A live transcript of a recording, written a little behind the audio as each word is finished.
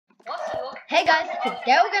Hey guys,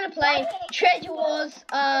 today we're gonna play Treasure Wars,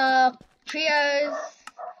 trios,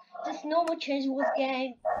 just normal Treasure Wars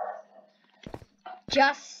game.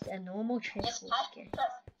 Just a normal Treasure Wars game.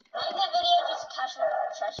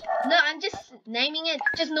 No, I'm just naming it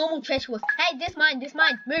just normal Treasure Wars. Hey, this mine.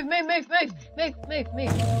 Move.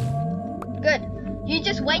 Good. You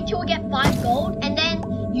just wait till we get 5 gold, and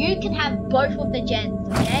then you can have both of the gens,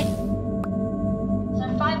 okay?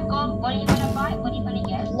 So 5 gold, what are you gonna buy? What are you gonna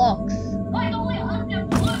get? Blocks. Wait, only 11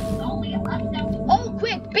 blocks, only 11 blocks. Oh,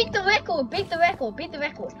 quick, beat the record. Quick.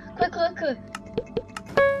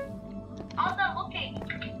 Also looking,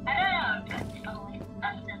 I don't know.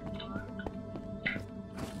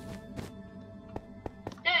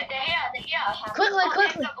 Dude, they're here. Quickly.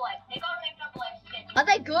 They got Technoblade skin. Are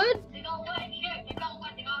they good? They got Technoblade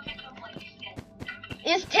skin.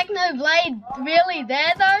 Is Technoblade really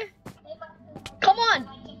there though? Come on.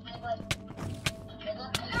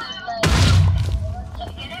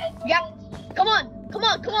 Yep. Come on.